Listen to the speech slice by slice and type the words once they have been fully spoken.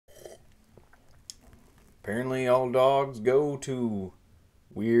Apparently all dogs go to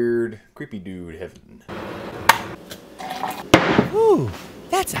weird, creepy dude heaven. Ooh,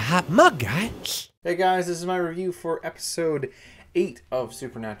 that's a hot mug, guy. Hey guys, this is my review for episode 8 of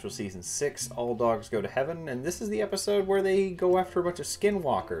Supernatural Season 6, All Dogs Go to Heaven, and this is the episode where they go after a bunch of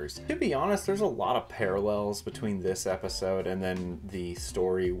skinwalkers. To be honest, there's a lot of parallels between this episode and then the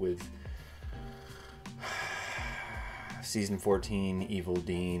story with Season 14, Evil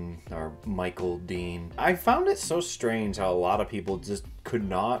Dean, or Michael Dean. I found it so strange how a lot of people just could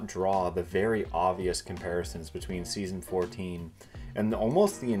not draw the very obvious comparisons between Season 14 and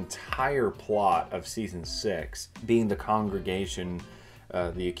almost the entire plot of Season 6 being the congregation,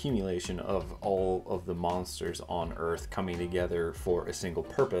 the accumulation of all of the monsters on Earth coming together for a single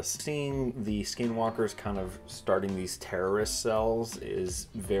purpose. Seeing the skinwalkers kind of starting these terrorist cells is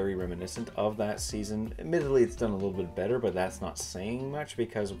very reminiscent of that season. Admittedly, it's done a little bit better, but that's not saying much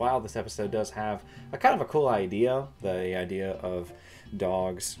because while this episode does have a kind of a cool idea, the idea of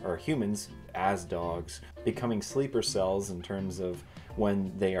dogs, or humans as dogs, becoming sleeper cells in terms of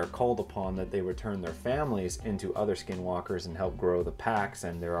when they are called upon that they return their families into other skinwalkers and help grow the packs,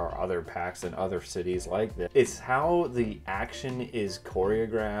 and there are other packs in other cities like this. It's how the action is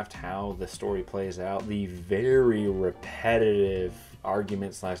choreographed, how the story plays out, the very repetitive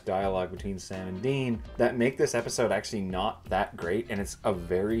argument / dialogue between Sam and Dean that make this episode actually not that great, and it's a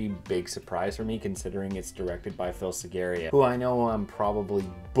very big surprise for me considering it's directed by Phil Segaria, who I know I'm probably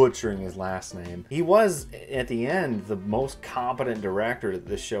butchering his last name. He was, at the end, the most competent director that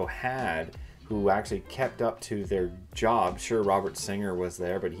this show had, who actually kept up to their job. Sure, Robert Singer was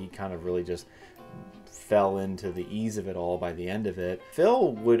there, but he kind of really just fell into the ease of it all by the end of it.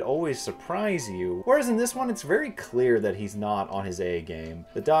 Phil would always surprise you, whereas in this one it's very clear that he's not on his A game.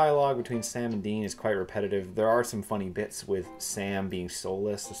 The dialogue between Sam and Dean is quite repetitive. There are some funny bits with Sam being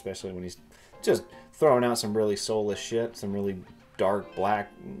soulless, especially when he's just throwing out some really soulless shit, some really dark, black,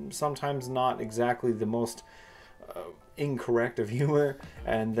 sometimes not exactly the most incorrect of humor.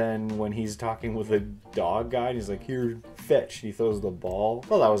 And then when he's talking with the dog guy, he's like, "Here, fetch," he throws the ball.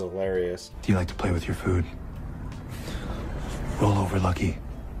 Well, that was hilarious. Do you like to play with your food? Roll over, Lucky.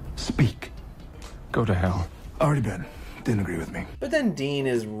 Speak. Go to hell. Already been. Didn't agree with me. But then Dean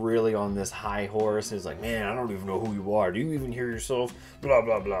is really on this high horse. He's like, "Man, I don't even know who you are. Do you even hear yourself? Blah,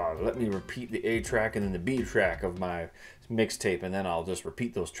 blah, blah. Let me repeat the A track and then the B track of my mixtape, and then I'll just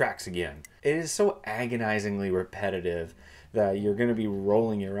repeat those tracks again." It is so agonizingly repetitive that you're going to be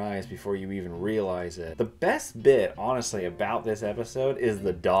rolling your eyes before you even realize it. The best bit, honestly, about this episode is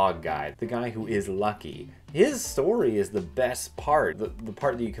the dog guy, the guy who is Lucky. His story is the best part, the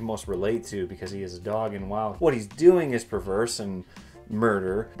part that you can most relate to because he is a dog, and while what he's doing is perverse and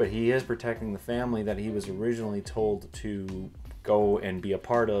murder, but he is protecting the family that he was originally told to go and be a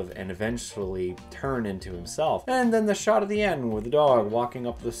part of and eventually turn into himself. And then the shot at the end with the dog walking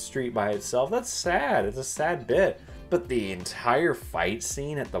up the street by itself, that's sad. It's a sad bit. But the entire fight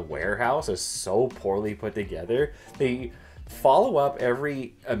scene at the warehouse is so poorly put together. They follow up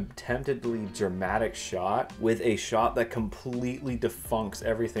every attemptedly dramatic shot with a shot that completely defuncts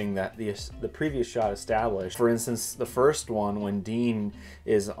everything that the previous shot established. For instance, the first one, when Dean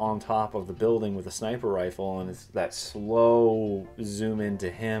is on top of the building with a sniper rifle, and it's that slow zoom into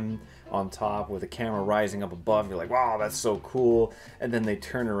him on top with the camera rising up above, you're like, wow, that's so cool. And then they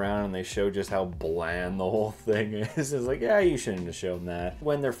turn around and they show just how bland the whole thing is. It's like, yeah, you shouldn't have shown that.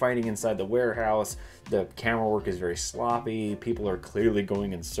 When they're fighting inside the warehouse, the camera work is very sloppy. People are clearly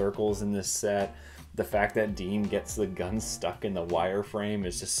going in circles in this set. The fact that Dean gets the gun stuck in the wireframe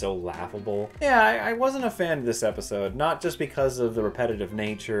is just so laughable. Yeah, I wasn't a fan of this episode, not just because of the repetitive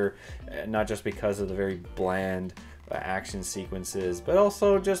nature, not just because of the very bland action sequences, but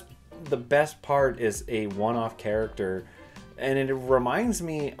also just the best part is a one-off character, and it reminds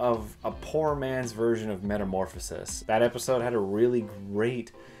me of a poor man's version of Metamorphosis. That episode had a really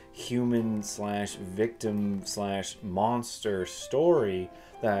great human / victim / monster story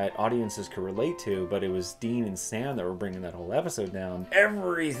that audiences could relate to, but it was Dean and Sam that were bringing that whole episode down.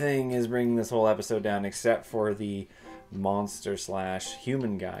 Everything is bringing this whole episode down except for the monster /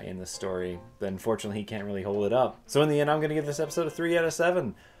 human guy in the story. But unfortunately, he can't really hold it up. So in the end, I'm going to give this episode a 3 out of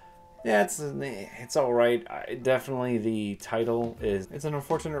 7. Yeah, it's all right. Definitely the title it's an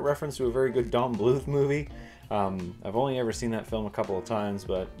unfortunate reference to a very good Don Bluth movie. I've only ever seen that film a couple of times,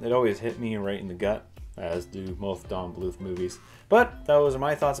 but it always hit me right in the gut, as do most Don Bluth movies. But those are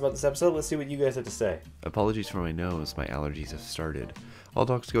my thoughts about this episode. Let's see what you guys have to say. Apologies for my nose, my allergies have started. All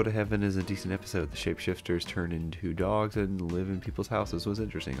Dogs Go to Heaven is a decent episode. The shapeshifters turn into dogs and live in people's houses was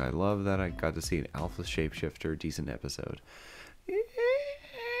interesting. I love that I got to see an alpha shapeshifter decent episode.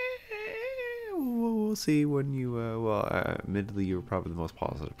 we'll see when you, admittedly, you were probably the most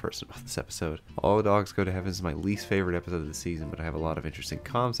positive person about this episode. All Dogs Go to Heaven is my least favorite episode of the season, but I have a lot of interesting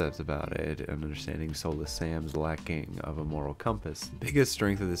concepts about it, and understanding soulless Sam's lacking of a moral compass. The biggest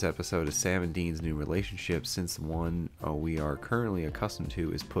strength of this episode is Sam and Dean's new relationship, since the one we are currently accustomed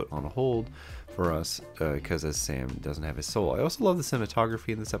to is put on hold for us because as Sam doesn't have his soul. I also love the cinematography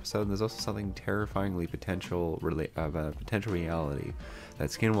in this episode, and there's also something terrifyingly potential reality that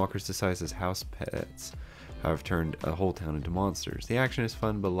skinwalkers disguised as house pets have turned a whole town into monsters. The action is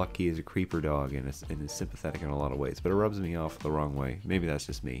fun, but Lucky is a creeper dog and is sympathetic in a lot of ways, but it rubs me off the wrong way. Maybe that's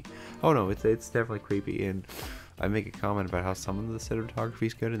just me. Oh no, it's definitely creepy, and I make a comment about how some of the cinematography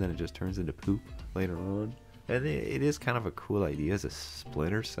is good and then it just turns into poop later on. And it is kind of a cool idea as a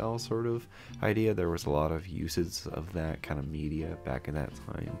Splinter Cell sort of idea. There was a lot of uses of that kind of media back in that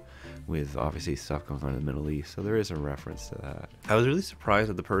time, with obviously stuff going on in the Middle East, so there is a reference to that. I was really surprised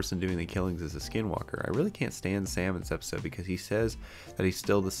that the person doing the killings is a skinwalker. I really can't stand Sam in this episode because he says that he's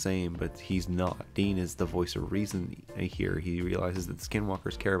still the same, but he's not. Dean is the voice of reason here. He realizes that the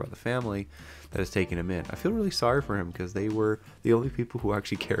skinwalkers care about the family that has taken him in. I feel really sorry for him because they were the only people who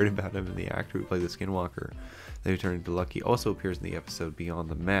actually cared about him, and the actor who played the skinwalker that turned into Lucky also appears in the episode Beyond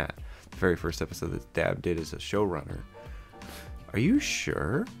the Mat, the very first episode that Dab did as a showrunner. Are you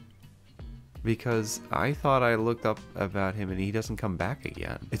sure? Because I thought I looked up about him and he doesn't come back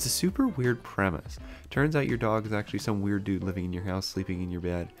again. It's a super weird premise. Turns out your dog is actually some weird dude living in your house, sleeping in your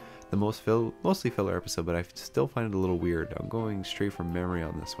bed. The mostly filler episode, but I still find it a little weird. I'm going straight from memory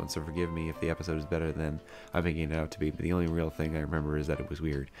on this one, so forgive me if the episode is better than I'm making it out to be, but the only real thing I remember is that it was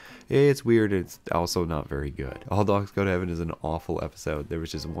weird. It's weird, it's also not very good. All Dogs Go to Heaven is an awful episode. There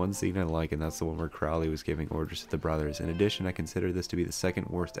was just one scene I like, and that's the one where Crowley was giving orders to the brothers. In addition, I consider this to be the second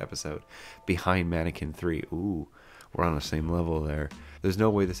worst episode, behind Mannequin 3. Ooh, we're on the same level there. There's no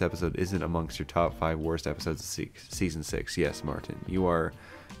way this episode isn't amongst your top 5 worst episodes of season 6. Yes, Martin, you are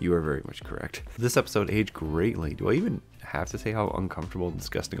very much correct. This episode aged greatly. Do I even have to say how uncomfortable and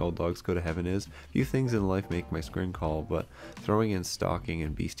disgusting All Dogs Go to Heaven is? Few things in life make my skin crawl, but throwing in stalking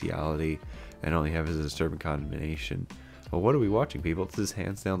and bestiality and all you have is a disturbing combination. Well, what are we watching, people? This is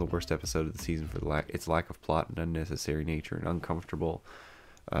hands down the worst episode of the season for its lack of plot and unnecessary nature and uncomfortable.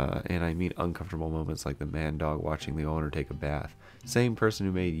 And I mean uncomfortable moments like the man dog watching the owner take a bath. Same person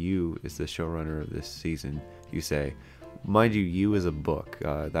who made You is the showrunner of this season, you say. Mind you, You is a book.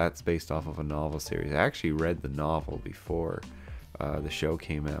 That's based off of a novel series. I actually read the novel before the show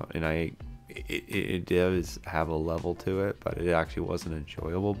came out, and it does have a level to it, but it actually was an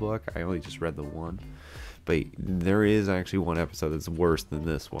enjoyable book. I only just read the one, but there is actually one episode that's worse than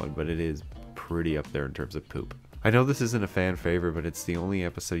this one, but it is pretty up there in terms of poop. I know this isn't a fan favorite, but it's the only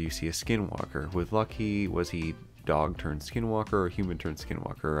episode you see a skinwalker. With Lucky, was he dog turned skinwalker or human turned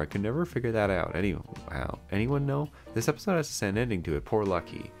skinwalker? I could never figure that out. Anyone know? This episode has a sad ending to it. Poor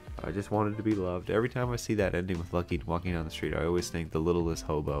Lucky. I just wanted to be loved. Every time I see that ending with Lucky walking down the street, I always think The Littlest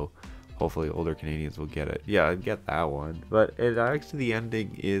Hobo. Hopefully older Canadians will get it. Yeah, I'd get that one. But the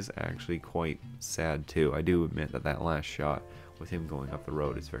ending is actually quite sad too. I do admit that last shot with him going up the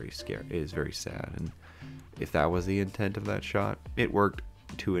road is very scary. It is very sad, and if that was the intent of that shot, it worked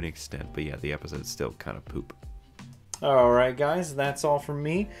to an extent. But yeah, the episode's still kind of poop. Alright guys, that's all from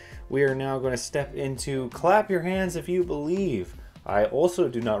me. We are now going to step into Clap Your Hands If You Believe. I also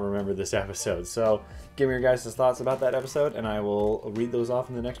do not remember this episode, so give me your guys' thoughts about that episode and I will read those off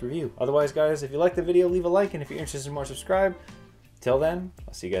in the next review. Otherwise guys, if you liked the video, leave a like, and if you're interested in more, subscribe. Till then,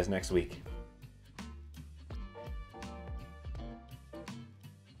 I'll see you guys next week.